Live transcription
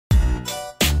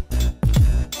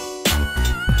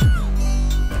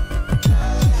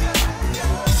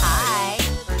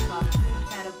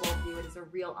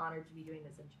honored to be doing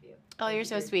this interview. Oh, you're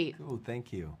so sweet. Oh,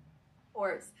 thank you. Of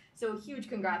course. So huge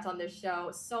congrats on this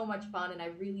show. So much fun, and I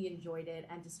really enjoyed it.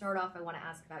 And to start off, I want to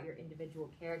ask about your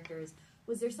individual characters.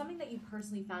 Was there something that you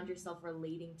personally found yourself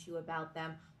relating to about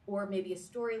them, or maybe a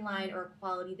storyline or a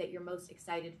quality that you're most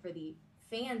excited for the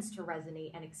fans to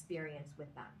resonate and experience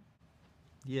with them?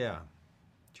 Yeah.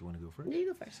 Do you want to go first?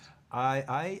 You go first.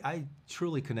 I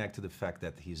truly connect to the fact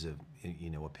that he's a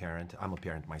parent. I'm a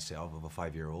parent myself of a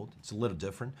 5-year-old. It's a little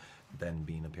different than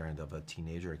being a parent of a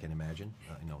teenager, I can imagine.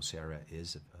 Sarah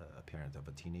is a parent of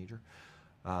a teenager.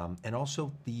 And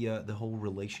also the whole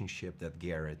relationship that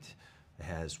Garrett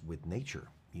has with nature.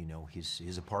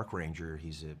 He's a park ranger,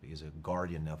 he's a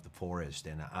guardian of the forest,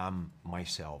 and I'm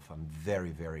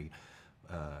very, very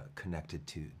connected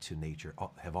to nature,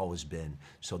 have always been.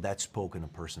 So that spoke on a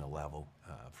personal level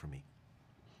for me.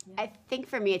 I think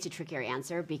for me it's a trickier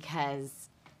answer because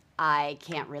I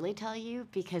can't really tell you,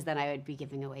 because then I would be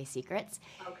giving away secrets.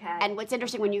 Okay. And what's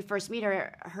interesting, when you first meet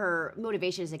her, her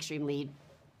motivation is extremely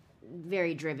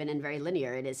very driven and very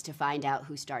linear. It is to find out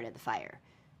who started the fire.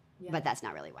 Yeah. But that's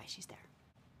not really why she's there.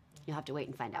 You'll have to wait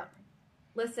and find out.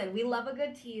 Listen, we love a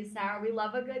good tease, Sarah. We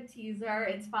love a good teaser.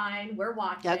 It's fine. We're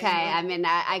watching. Okay, I mean,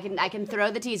 I can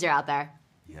throw the teaser out there.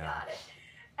 Yeah. Got it.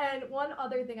 And one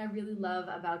other thing I really love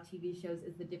about TV shows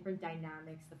is the different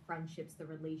dynamics, the friendships, the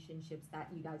relationships that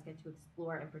you guys get to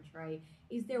explore and portray.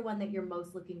 Is there one that you're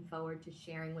most looking forward to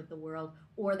sharing with the world,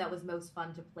 or that was most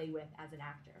fun to play with as an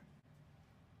actor?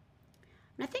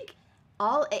 I think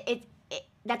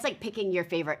that's like picking your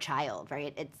favorite child,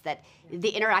 right? It's that the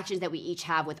interactions that we each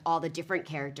have with all the different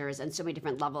characters and so many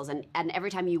different levels, and every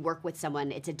time you work with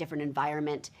someone, it's a different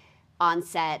environment on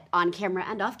set, on camera,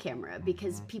 and off camera,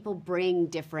 because people bring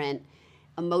different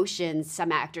emotions.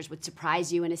 Some actors would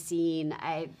surprise you in a scene.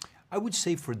 I would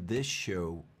say for this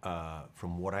show,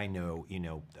 from what I know,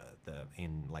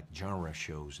 in like genre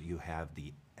shows, you have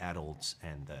the adults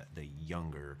and the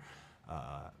younger,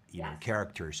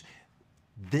 characters.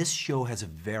 This show has a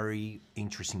very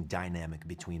interesting dynamic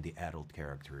between the adult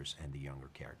characters and the younger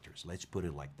characters. Let's put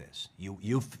it like this: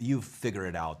 you figure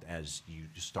it out as you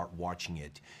start watching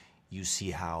it. You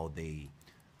see how they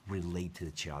relate to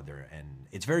each other, and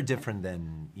it's very different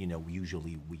than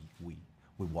usually we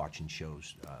watch in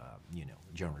shows,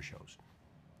 genre shows.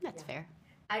 That's fair.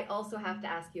 I also have to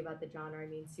ask you about the genre. I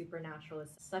mean, Supernatural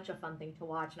is such a fun thing to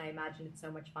watch, and I imagine it's so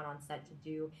much fun on set to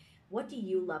do. What do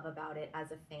you love about it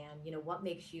as a fan? What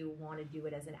makes you want to do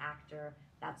it as an actor,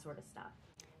 that sort of stuff?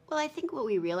 Well, I think what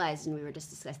we realized, and we were just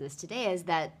discussing this today, is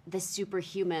that the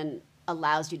superhuman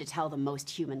allows you to tell the most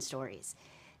human stories.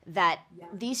 That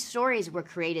these stories were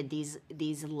created,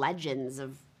 these legends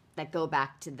that go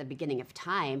back to the beginning of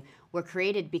time, were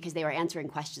created because they were answering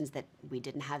questions that we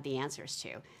didn't have the answers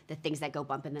to, the things that go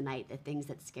bump in the night, the things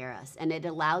that scare us. And it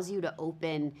allows you to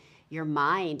open your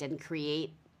mind and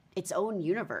create its own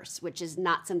universe, which is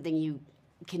not something you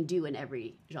can do in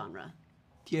every genre.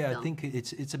 Yeah, I think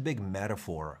it's a big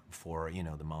metaphor for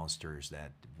the monsters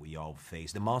that we all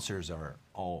face. The monsters are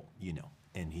all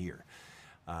in here.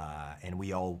 And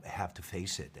we all have to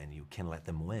face it, and you can't let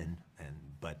them win.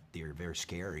 But they're very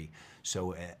scary.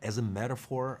 So as a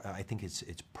metaphor, I think it's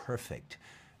perfect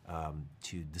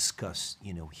to discuss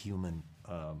human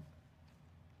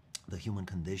the human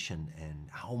condition and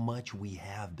how much we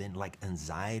have been like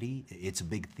anxiety. It's a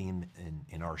big theme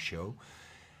in our show.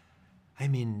 I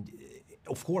mean,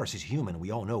 of course, it's human.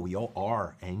 We all know we all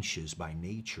are anxious by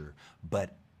nature,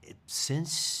 but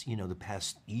since the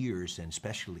past years, and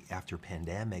especially after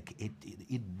pandemic,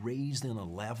 it raised in a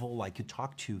level. Like, you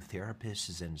talk to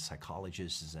therapists and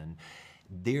psychologists, and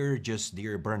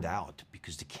they're burned out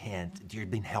because they've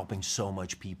been helping so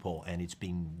much people, and it's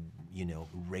been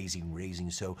raising.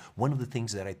 So one of the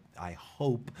things that I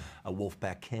hope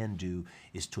Wolfpack can do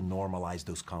is to normalize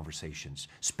those conversations,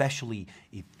 especially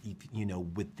if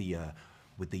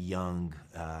with the young,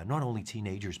 not only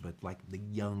teenagers, but like the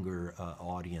younger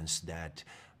audience, that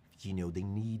they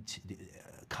need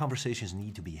conversations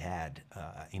need to be had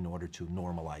in order to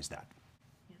normalize that.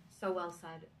 Yeah, so well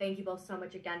said. Thank you both so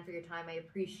much again for your time. I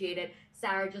appreciate it.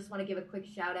 Sarah, just want to give a quick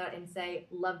shout out and say,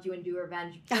 loved you and Do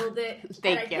Revenge. You killed it.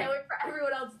 Thank you. I can't wait for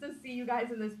everyone else to see you guys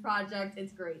in this project.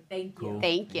 It's great. Thank you. Cool.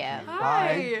 Thank you.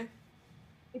 Hi.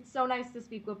 It's so nice to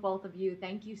speak with both of you.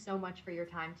 Thank you so much for your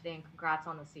time today, and congrats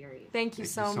on the series. Thank you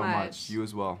so much. You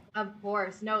as well. Of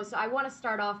course. No, so I want to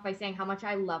start off by saying how much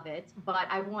I love it, but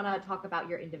I want to talk about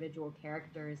your individual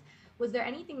characters. Was there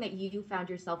anything that you found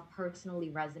yourself personally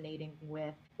resonating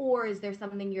with, or is there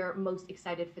something you're most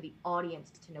excited for the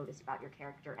audience to notice about your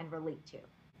character and relate to?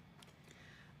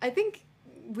 I think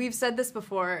we've said this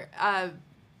before.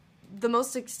 the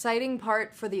most exciting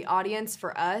part for the audience,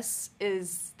 for us,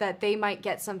 is that they might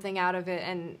get something out of it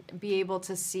and be able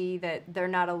to see that they're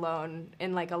not alone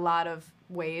in like a lot of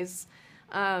ways.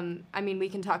 I mean, we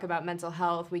can talk about mental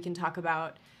health, we can talk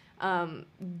about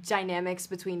dynamics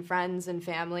between friends and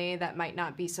family that might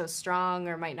not be so strong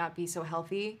or might not be so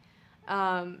healthy.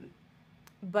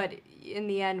 But in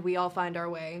the end, we all find our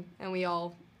way and we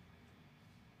all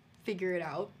figure it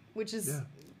out, which is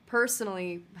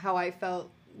personally how I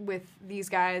felt with these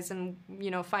guys, and, you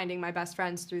know, finding my best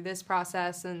friends through this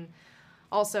process, and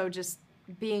also just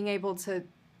being able to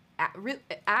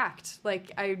act.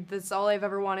 Like, that's all I've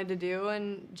ever wanted to do,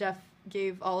 and Jeff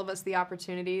gave all of us the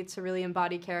opportunity to really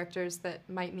embody characters that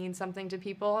might mean something to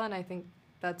people, and I think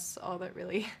that's all that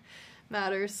really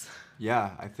matters.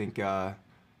 Yeah, I think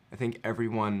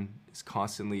everyone is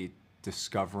constantly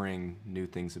discovering new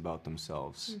things about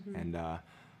themselves, and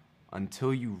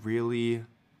until you really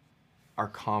are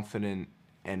confident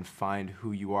and find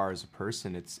who you are as a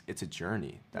person, it's a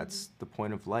journey. That's the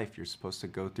point of life. You're supposed to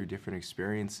go through different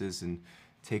experiences and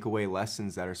take away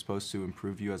lessons that are supposed to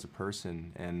improve you as a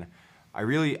person. And I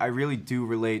really do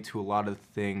relate to a lot of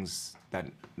things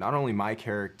that not only my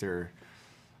character,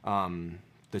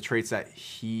 the traits that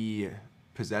he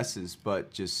possesses,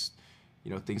 but just,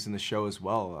 you know, things in the show as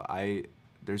well.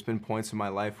 There's been points in my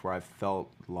life where I've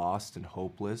felt lost and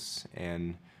hopeless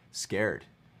and scared.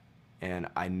 And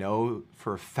I know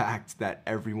for a fact that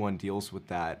everyone deals with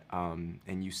that,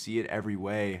 and you see it every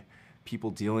way,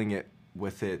 people dealing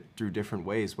with it through different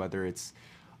ways, whether it's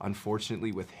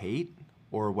unfortunately with hate,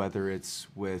 or whether it's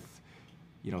with,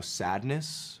 you know,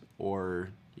 sadness, or,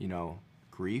 you know,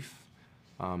 grief.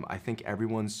 I think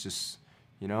everyone's just,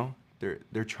 you know,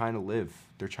 they're trying to live,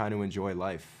 they're trying to enjoy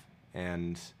life,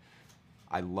 and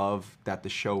I love that the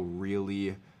show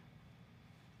really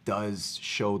does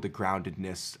show the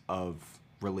groundedness of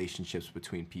relationships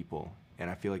between people, and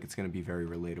I feel like it's going to be very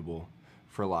relatable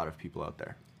for a lot of people out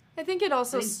there. I think it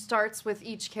also starts with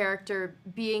each character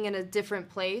being in a different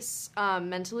place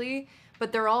mentally,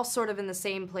 but they're all sort of in the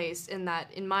same place in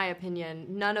that, in my opinion,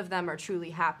 none of them are truly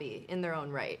happy in their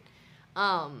own right.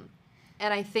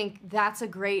 And I think that's a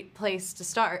great place to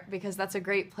start, because that's a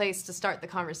great place to start the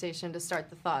conversation, to start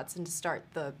the thoughts, and to start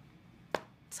the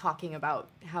talking about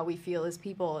how we feel as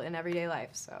people in everyday life.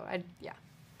 So,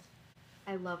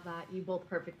 I love that. You both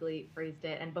perfectly phrased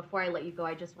it. And before I let you go,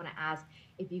 I just want to ask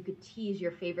if you could tease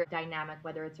your favorite dynamic,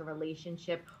 whether it's a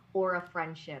relationship or a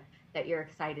friendship, that you're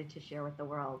excited to share with the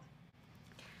world.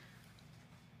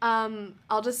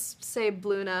 I'll just say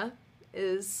Bluna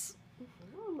is...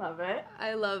 Love it.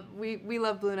 We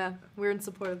love Bluna. We're in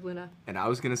support of Bluna. And I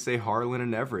was going to say Harlan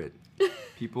and Everett.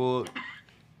 People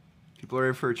are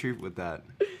in for a treat with that.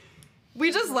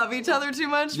 We just love each other too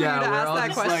much for you to ask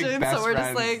that question, like, so we're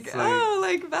just like,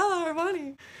 Bella,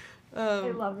 Armani. I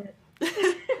love it.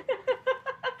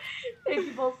 Thank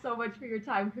you both so much for your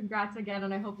time. Congrats again,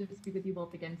 and I hope to speak with you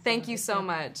both again soon. Thank you so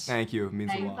much. Thank you. It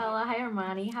means a lot. Bella. Hi,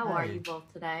 Armani. How are you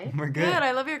both today? We're good. Good.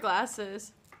 I love your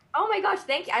glasses. Oh my gosh,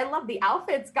 thank you. I love the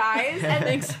outfits, guys. And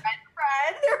thanks,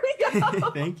 Fred. There we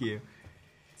go. Thank you.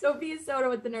 Sophia Soto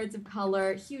with the Nerds of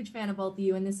Color. Huge fan of both of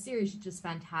you, and this series is just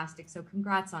fantastic. So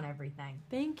congrats on everything.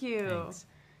 Thank you. Thanks.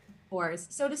 Of course.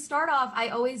 So to start off, I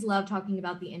always love talking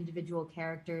about the individual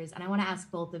characters, and I want to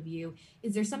ask both of you,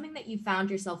 is there something that you found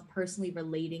yourself personally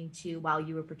relating to while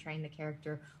you were portraying the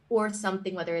character, or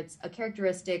something, whether it's a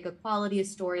characteristic, a quality, a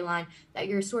storyline, that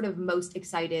you're sort of most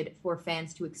excited for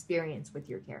fans to experience with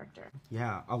your character?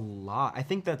 Yeah, a lot. I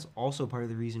think that's also part of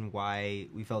the reason why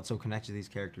we felt so connected to these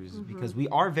characters, is because we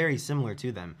are very similar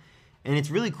to them. And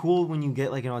it's really cool when you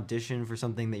get like an audition for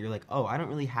something that you're like, oh, I don't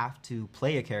really have to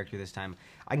play a character this time.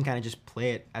 I can kind of just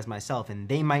play it as myself, and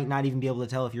they might not even be able to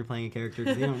tell if you're playing a character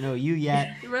because they don't know you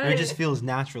yet. Right. And it just feels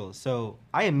natural. So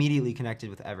I immediately connected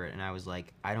with Everett, and I was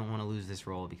like, I don't want to lose this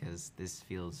role because this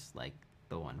feels like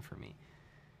the one for me.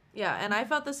 Yeah, and I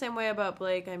felt the same way about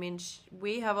Blake. I mean,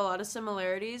 we have a lot of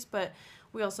similarities, but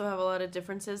we also have a lot of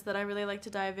differences that I really like to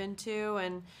dive into,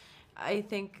 and I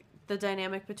think the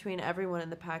dynamic between everyone in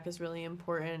the pack is really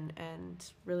important and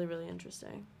really, really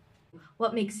interesting.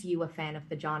 What makes you a fan of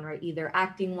the genre, either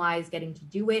acting-wise, getting to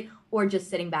do it, or just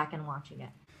sitting back and watching it?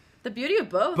 The beauty of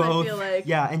both, I feel like.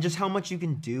 Yeah, and just how much you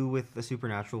can do with the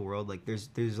supernatural world. Like,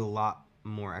 there's a lot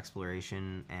more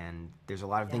exploration, and there's a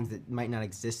lot of things that might not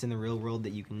exist in the real world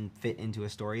that you can fit into a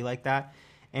story like that.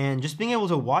 And just being able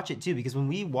to watch it, too, because when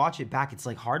we watch it back, it's,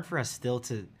 like, hard for us still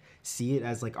to see it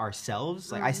as like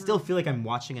ourselves. Like I still feel like I'm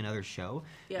watching another show,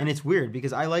 and it's weird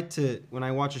because I like to, when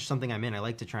I watch something I'm in, I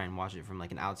like to try and watch it from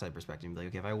like an outside perspective and be like,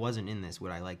 okay, if I wasn't in this,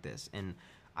 would I like this? And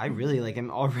I really like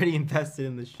am already invested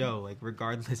in the show, like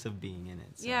regardless of being in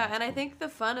it. So yeah, and cool. I think the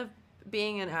fun of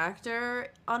being an actor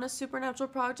on a supernatural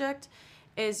project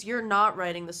is you're not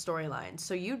writing the storyline,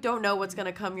 so you don't know what's going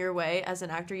to come your way as an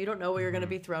actor. You don't know what you're going to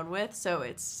be thrown with, so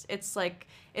it's like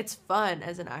it's fun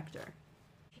as an actor.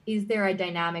 Is there a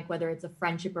dynamic, whether it's a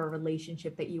friendship or a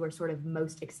relationship, that you are sort of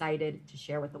most excited to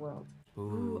share with the world?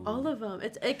 Ooh, all of them.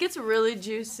 It gets really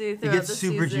juicy throughout the season.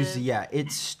 It gets super season. juicy, yeah. It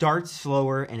starts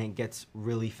slower and it gets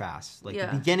really fast. Like, the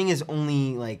beginning is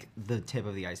only, like, the tip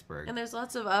of the iceberg. And there's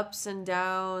lots of ups and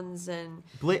downs, and...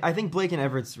 I think Blake and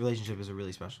Everett's relationship is a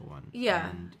really special one.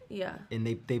 Yeah, And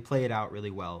they play it out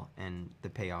really well, and the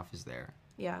payoff is there.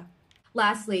 Yeah.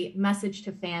 Lastly, message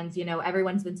to fans. You know,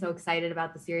 everyone's been so excited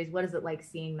about the series. What is it like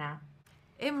seeing that?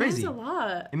 It Crazy. means a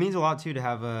lot. It means a lot, too, to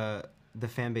have the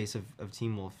fan base of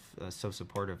Teen Wolf so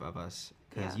supportive of us.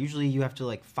 Because usually you have to,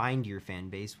 like, find your fan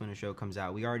base when a show comes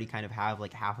out. We already kind of have,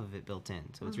 like, half of it built in.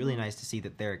 So it's really nice to see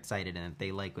that they're excited and that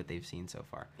they like what they've seen so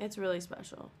far. It's really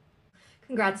special.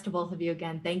 Congrats to both of you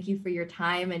again. Thank you for your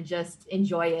time, and just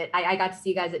enjoy it. I got to see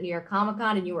you guys at New York Comic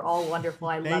Con, and you were all wonderful.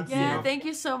 I loved you. Yeah, thank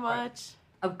you so much.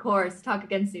 Of course. Talk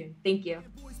again soon. Thank you.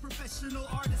 Professional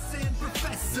artists and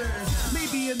professors,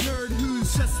 maybe a nerd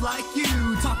who's just like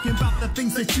you, talking about the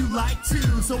things that you like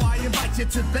too. So I invite you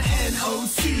to the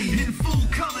NOC. In full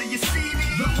color, you see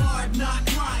me.